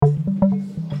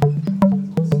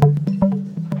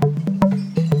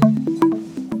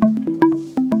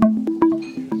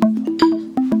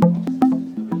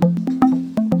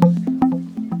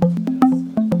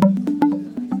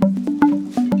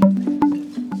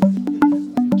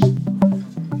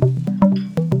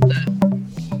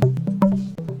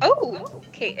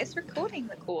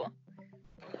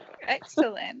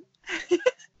Excellent.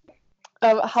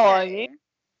 How are you?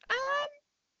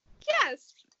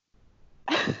 Yes.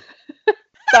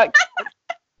 That,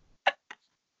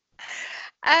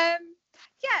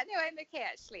 Yeah, no, I'm okay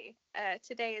actually.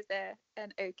 Today is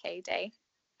an okay day.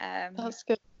 that's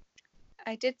good.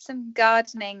 I did some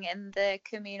gardening in the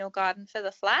communal garden for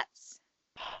the flats.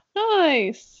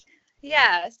 Nice.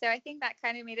 Yeah, so I think that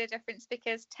kind of made a difference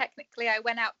because technically I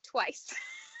went out twice.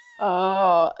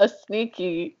 Oh, a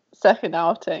sneaky second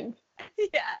outing.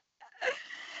 Yeah.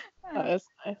 That is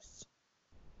nice.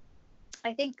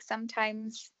 I think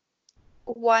sometimes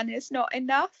one is not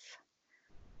enough.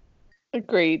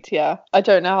 Agreed, yeah. I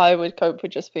don't know how I would cope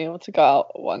with just being able to go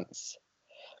out once.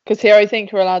 Because here I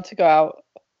think you're allowed to go out,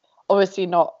 obviously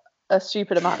not a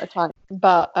stupid amount of time,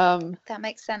 but That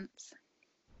makes sense.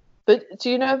 But do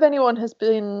you know if anyone has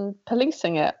been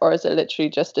policing it, or is it literally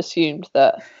just assumed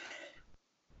that?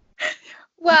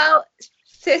 Well,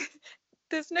 so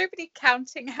there's nobody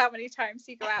counting how many times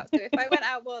you go out. So if I went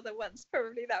out more than once,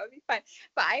 probably that would be fine.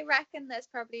 But I reckon there's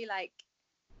probably like,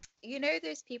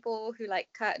 those people who like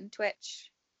curtain twitch,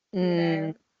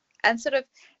 and sort of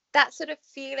that sort of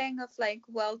feeling of like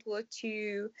World War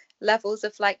II levels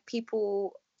of like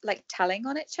people like telling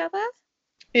on each other.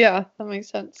 Yeah, that makes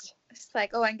sense. It's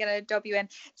like, oh, I'm going to dob you in.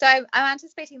 So I'm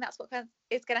anticipating that's what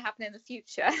is going to happen in the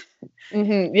future.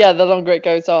 Yeah, the longer it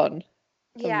goes on,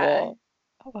 the more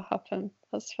will happen.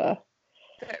 That's fair.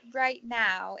 But right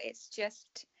now, it's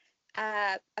just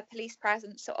a police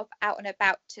presence sort of out and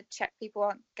about to check people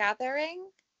aren't gathering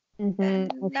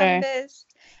numbers,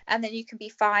 and then you can be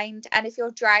fined. And if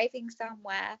you're driving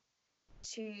somewhere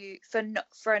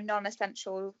for a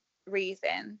non-essential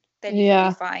reason, then you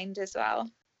can be fined as well.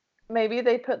 Maybe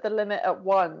they put the limit at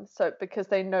 1, so because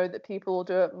they know that people will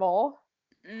do it more.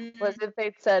 Whereas if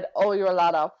they'd said, "Oh, you're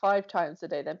allowed out 5 times a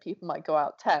day," then people might go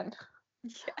out 10.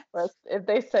 Yes. Whereas if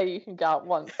they say you can go out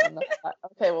once, then they're like,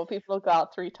 okay, well, people will go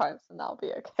out 3 times, and that'll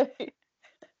be okay.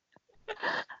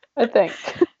 I think.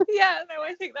 Yeah, no,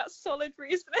 I think that's solid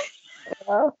reasoning.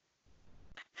 Yeah.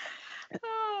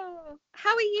 Oh,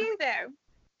 how are you though?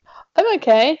 I'm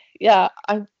okay. Yeah,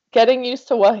 I'm getting used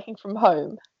to working from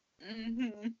home.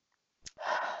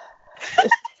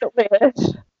 It's still weird,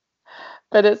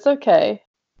 but it's okay.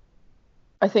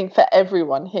 I think for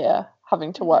everyone here,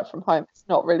 having to work from home is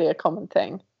not really a common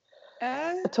thing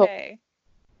at all.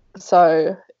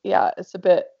 So yeah, it's a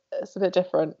bit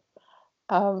different.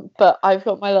 But I've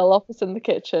got my little office in the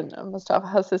kitchen, and Mustafa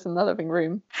has this in the living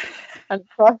room, and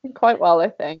it's working quite well. I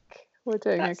think we're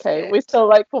doing okay. Good. We still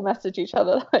will message each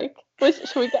other like,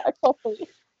 should we get a coffee?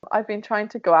 I've been trying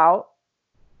to go out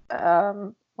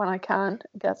when I can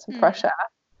and get some fresh air.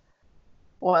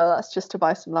 Well, that's just to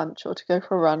buy some lunch or to go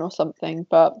for a run or something.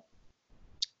 But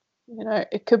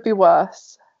it could be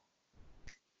worse.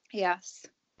 Yes.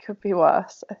 Could be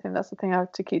worse. I think that's the thing I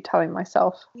have to keep telling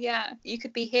myself. Yeah, you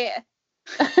could be here.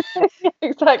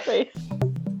 Exactly.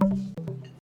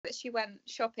 She went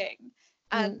shopping,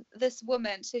 and this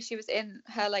woman, so she was in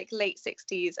her like late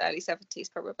 60s, early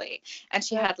 70s probably, and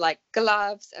she had like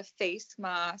gloves, a face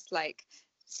mask, like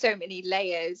so many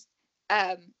layers,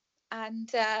 and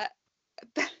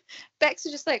Bex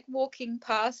was just like walking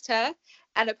past her,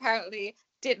 and apparently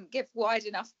didn't give wide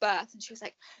enough berth, and she was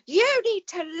like, "You need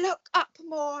to look up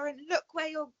more and look where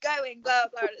you're going," blah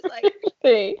blah. And it's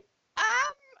like,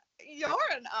 you're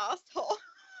an asshole.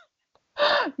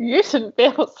 You shouldn't be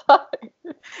outside.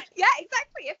 Yeah,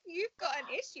 exactly. If you've got an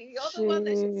issue, you're the one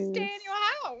that should stay in your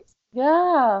house.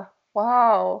 Yeah.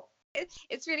 Wow.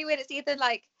 It's really weird. It's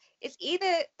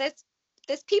either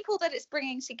there's people that it's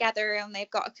bringing together and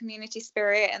they've got a community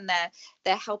spirit and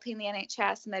they're helping the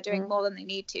NHS and they're doing more than they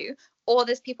need to, or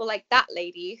there's people like that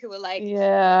lady who are like,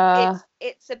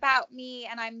 it's about me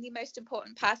and I'm the most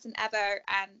important person ever,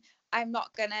 and I'm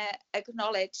not gonna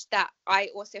acknowledge that I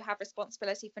also have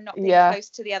responsibility for not being close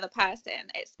to the other person.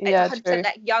 It's 100%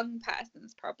 that young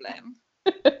person's problem.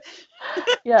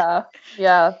 Yeah,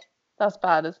 that's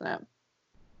bad, isn't it?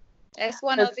 It's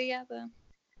one or the other.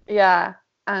 Yeah,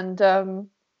 and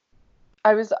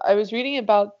I was reading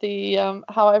about the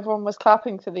how everyone was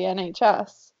clapping for the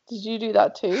NHS. Did you do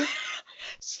that too?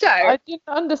 So I didn't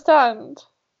understand.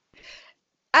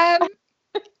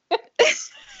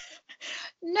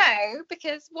 No,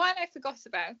 because 1, I forgot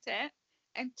about it,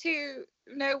 and 2,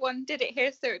 no one did it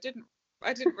here, so I didn't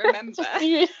remember. Just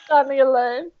you standing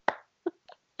alone.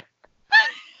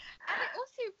 And it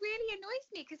also really annoys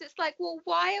me because it's like, well,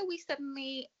 why are we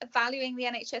suddenly valuing the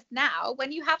NHS now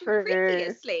when you haven't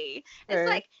previously? It's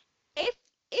like, if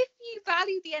you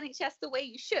value the NHS the way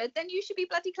you should, then you should be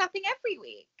bloody clapping every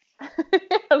week.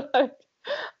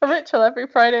 A ritual every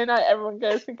Friday night. Everyone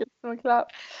goes and gives them a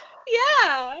clap.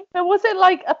 Yeah. And was it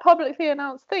like a publicly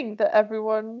announced thing that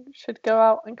everyone should go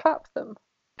out and clap them?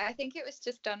 I think it was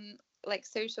just on like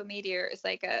social media. It was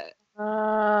like a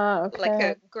okay. like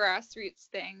a grassroots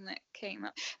thing that came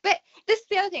up. But this is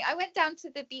the other thing. I went down to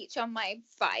the beach on my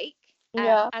bike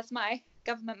as my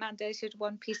government mandated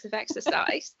one piece of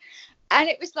exercise, and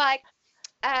it was like,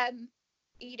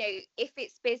 you know, if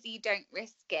it's busy, don't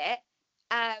risk it.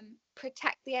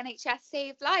 Protect the NHS,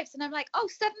 save lives. And I'm like, oh,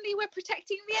 suddenly we're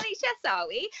protecting the NHS, are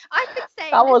we? I've been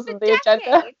saying that this wasn't for the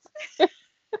decades. Agenda.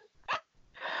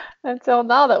 Until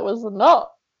now, that was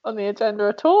not on the agenda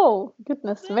at all.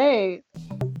 Goodness me.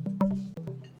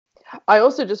 I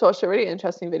also just watched a really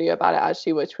interesting video about it,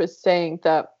 actually, which was saying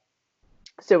that,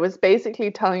 so it was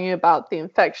basically telling you about the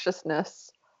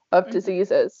infectiousness of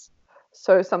diseases.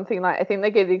 So something like, I think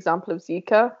they gave the example of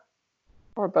Zika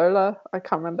or Ebola, I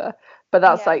can't remember, but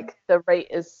that's like the rate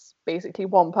is basically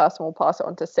one person will pass it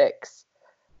on to 6,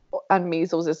 and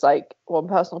measles is like one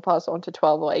person will pass it on to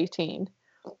 12 or 18.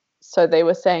 So they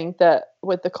were saying that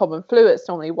with the common flu, it's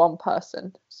normally one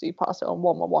person, so you pass it on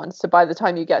 1. So by the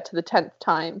time you get to the 10th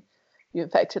time, you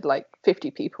infected like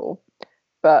 50 people.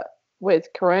 But with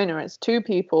corona, it's 2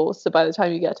 people, so by the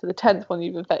time you get to the 10th one,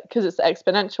 you've infected, because it's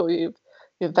exponential, you've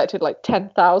infected like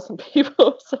 10,000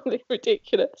 people, something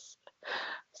ridiculous.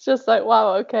 It's just like,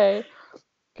 wow, okay.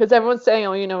 Because everyone's saying,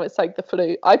 oh, you know, it's like the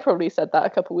flu. I probably said that a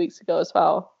couple of weeks ago as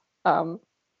well.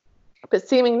 But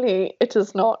seemingly it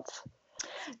is not.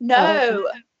 No.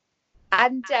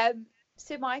 And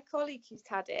so my colleague who's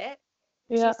had it,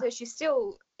 she's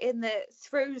still in the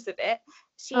throes of it.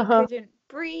 She couldn't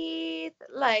breathe.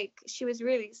 Like, she was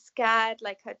really scared.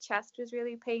 Like, her chest was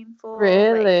really painful.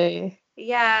 Really? Like,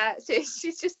 yeah. So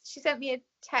she sent me a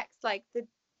text like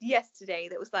yesterday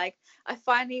that was like, I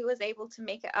finally was able to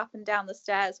make it up and down the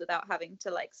stairs without having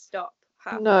to like stop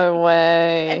halfway. No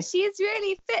way. And she's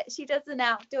really fit. She does an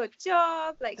outdoor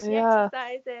job. Like, she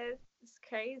exercises. It's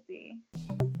crazy.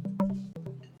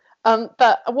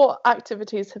 But what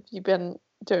activities have you been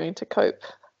doing to cope?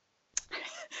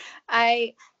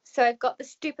 So I've got the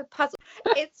stupid puzzle.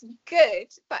 It's good,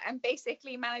 but I'm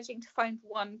basically managing to find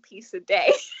one piece a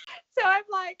day. So I'm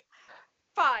like,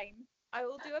 fine, I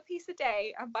will do a piece a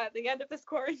day, and by the end of this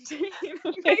quarantine,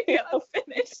 maybe I'll have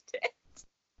finished it.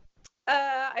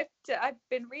 I've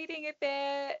been reading a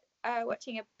bit,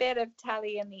 watching a bit of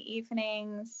telly in the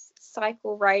evenings.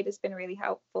 Cycle ride has been really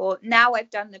helpful. Now I've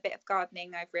done a bit of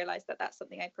gardening, I've realised that that's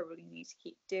something I probably need to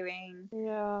keep doing.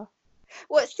 Yeah.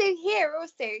 Well, so here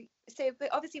also, but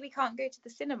obviously we can't go to the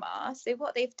cinema. So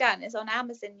what they've done is on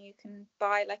Amazon you can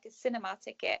buy like a cinema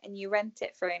ticket and you rent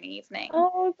it for an evening.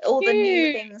 Oh, cute. All the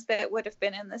new things that would have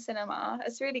been in the cinema.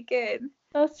 It's really good.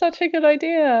 That's such a good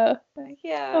idea.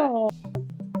 Yeah. Oh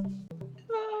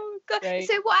God. Great.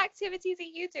 So what activities are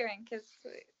you doing?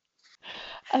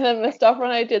 And then Mustafa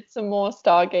and I did some more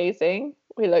stargazing.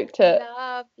 We looked at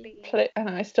and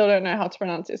I still don't know how to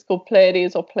pronounce it. It's called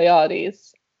Pleiades or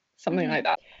Pleiades, something like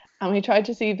that. And we tried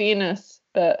to see Venus,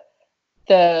 but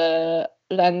the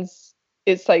lens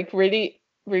is like really,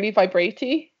 really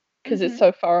vibraty because it's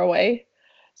so far away.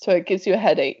 So it gives you a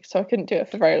headache. So I couldn't do it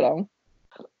for very long.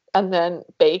 And then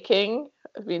baking.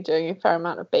 I've been doing a fair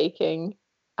amount of baking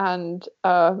and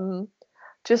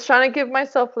just trying to give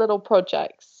myself little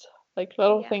projects, like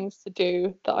little things to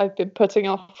do that I've been putting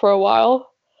off for a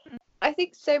while. I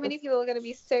think so many people are going to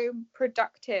be so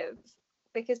productive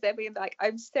because they'll be like,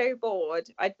 I'm so bored,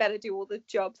 I'd better do all the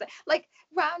jobs. Like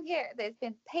around here, there's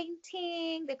been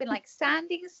painting, they've been like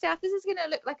sanding stuff. This is going to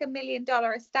look like $1 million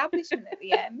establishment at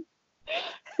the end.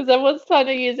 Because everyone's trying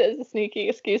to use it as a sneaky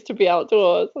excuse to be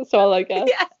outdoors as well, I guess.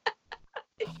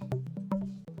 Yeah.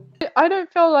 I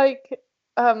don't feel like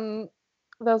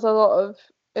there's a lot of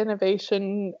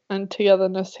innovation and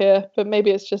togetherness here, but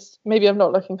maybe I'm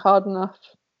not looking hard enough.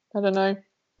 I don't know.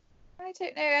 I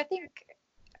don't know. I think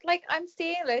like I'm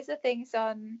seeing loads of things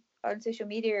on social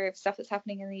media of stuff that's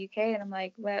happening in the UK, and I'm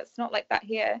like, well, it's not like that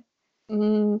here.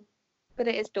 But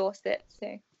it is Dorset,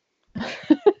 so.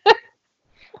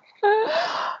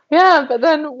 Yeah, but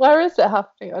then where is it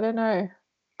happening? I don't know.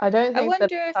 I don't think. I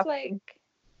wonder if like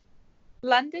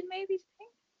London, maybe.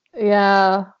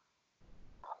 Yeah.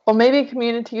 Or maybe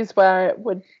communities where it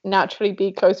would naturally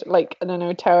be closer, like, I don't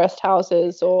know, terraced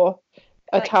houses or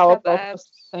a like tower block or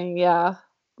something, yeah,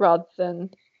 rather than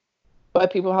where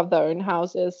people have their own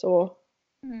houses or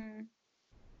I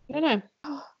don't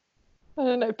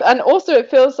know. And also it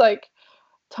feels like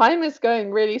time is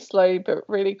going really slowly but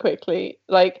really quickly.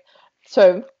 Like,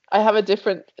 so I have a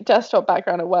different desktop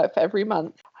background at work for every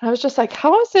month. And I was just like,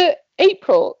 how is it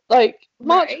April. Like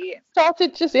March Right.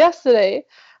 started just yesterday.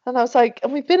 And I was like,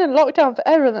 and we've been in lockdown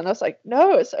forever. And then I was like,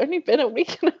 no, it's only been a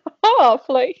week and a half.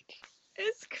 Like,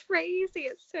 it's crazy.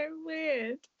 It's so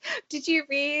weird. Did you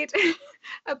read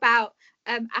about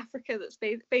Africa that's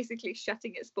basically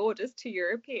shutting its borders to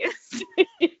Europeans?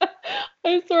 yeah.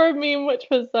 I saw a meme which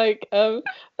was like, the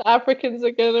Africans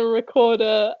are going to record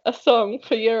a song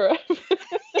for Europe.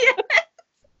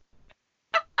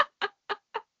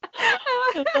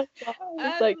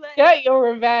 It's like, get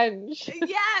your revenge.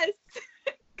 Yes.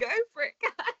 Go for it,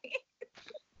 guys.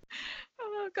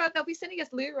 Oh god, they'll be sending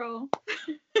us loo roll.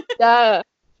 Yeah,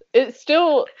 it's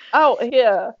still out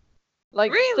here.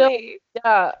 Like, really? Still,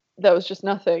 yeah, there was just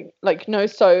nothing. Like, no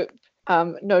soap,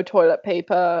 no toilet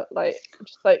paper. Like,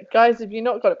 just like, guys, have you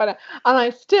not got it by now? And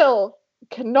I still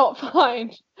cannot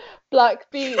find black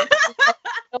beans.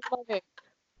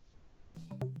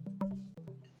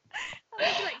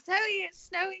 I'd be like, Zoe, it's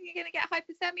snowing, you're gonna get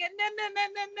hypothermia.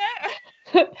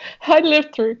 No. I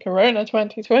lived through Corona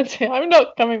 2020. I'm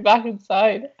not coming back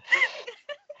inside.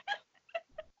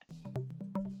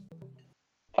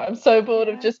 I'm so bored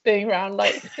of just being around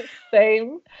like the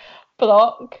same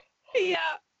block.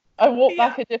 Yeah. I walked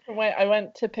back a different way. I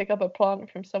went to pick up a plant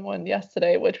from someone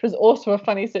yesterday, which was also a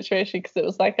funny situation because it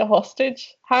was like a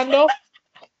hostage handoff.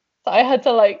 So I had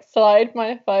to like slide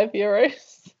my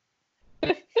 €5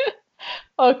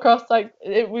 across, like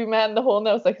we met in the hall and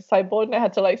there was like a sideboard and I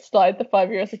had to like slide the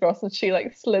 €5 across and she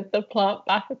like slid the plant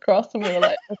back across and we were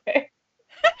like, okay.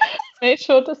 Made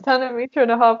sure to stand 1.5 meters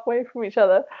away from each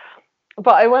other.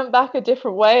 But I went back a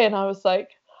different way and I was like,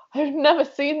 I've never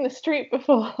seen the street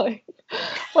before. Like,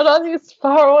 what are these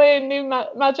far away and new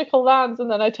magical lands?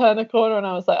 And then I turned a corner and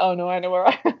I was like, oh no, I know where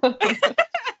I am. I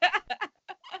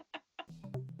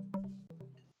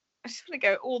just want to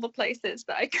go all the places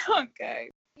that I can't go.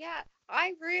 Yeah,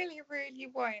 I really, really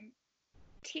want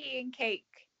tea and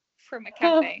cake from a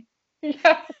cafe.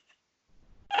 Yeah.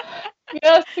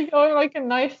 Yes, to go on like a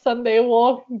nice Sunday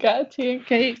walk and get a tea and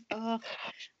cake. Oh,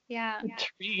 yeah. A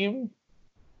dream.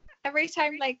 Every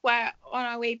time like we're on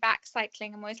our way back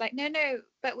cycling, I'm always like, no,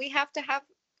 but we have to have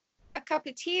a cup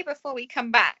of tea before we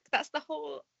come back. That's the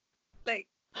whole, like,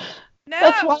 no.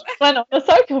 That's why I went on the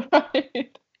cycle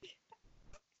ride.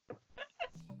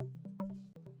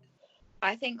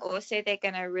 I think also they're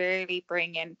going to really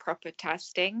bring in proper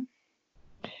testing.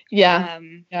 Yeah.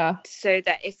 So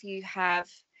that if you have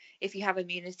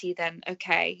immunity, then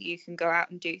okay, you can go out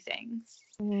and do things.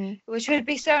 Which would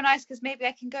be so nice because maybe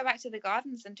I can go back to the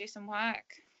gardens and do some work.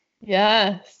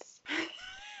 Yes.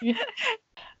 Yeah.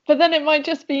 But then it might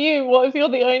just be you. What if you're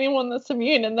the only one that's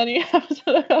immune and then you have to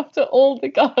look after all the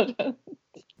gardens?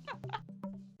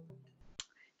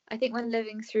 I think we're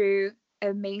living through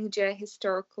a major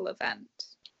historical event.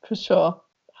 For sure.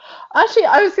 Actually,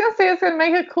 I was going to say it's going to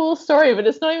make a cool story, but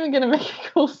it's not even going to make a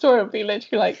cool story. It'll be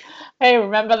literally like, hey,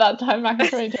 remember that time back in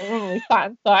 2020 when we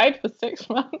sat inside for 6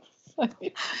 months? What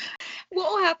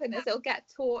will happen is it'll get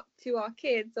taught to our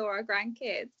kids or our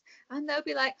grandkids and they'll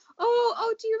be like,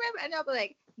 oh, do you remember? And I'll be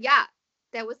like, yeah,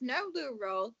 there was no loo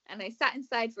roll and I sat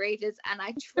inside for ages and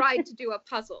I tried to do a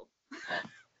puzzle.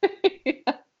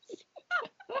 Yes.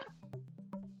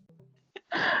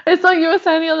 It's like you were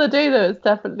saying the other day, though, it's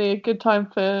definitely a good time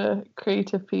for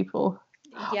creative people.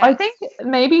 Yes. I think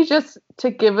maybe just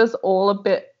to give us all a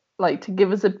bit, like to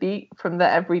give us a beat from the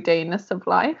everydayness of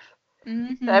life.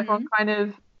 Mm-hmm. So everyone kind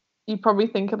of, you probably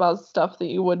think about stuff that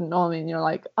you wouldn't normally and you're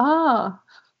like, now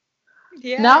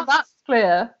that's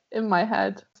clear in my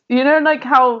head. You know, like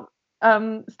how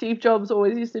Steve Jobs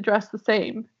always used to dress the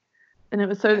same, and it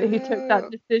was so that he took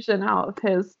that decision out of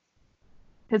his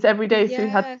everyday, so he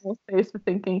had more space for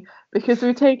thinking, because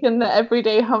we've taken the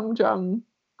everyday humdrum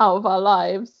out of our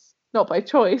lives, not by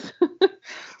choice.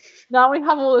 Now we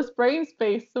have all this brain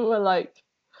space, so we're like,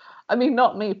 I mean,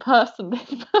 not me personally.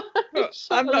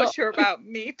 I'm not sure about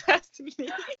me personally.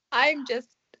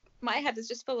 My head is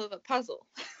just full of a puzzle.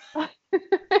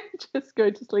 Just go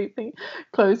to sleep,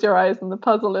 close your eyes and the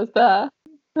puzzle is there.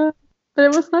 But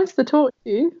it was nice to talk to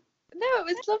you. No, it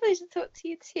was lovely to talk to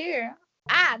you too.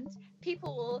 And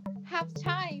people will have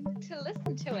time to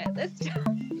listen to it this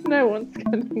time. No one's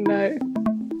going to know.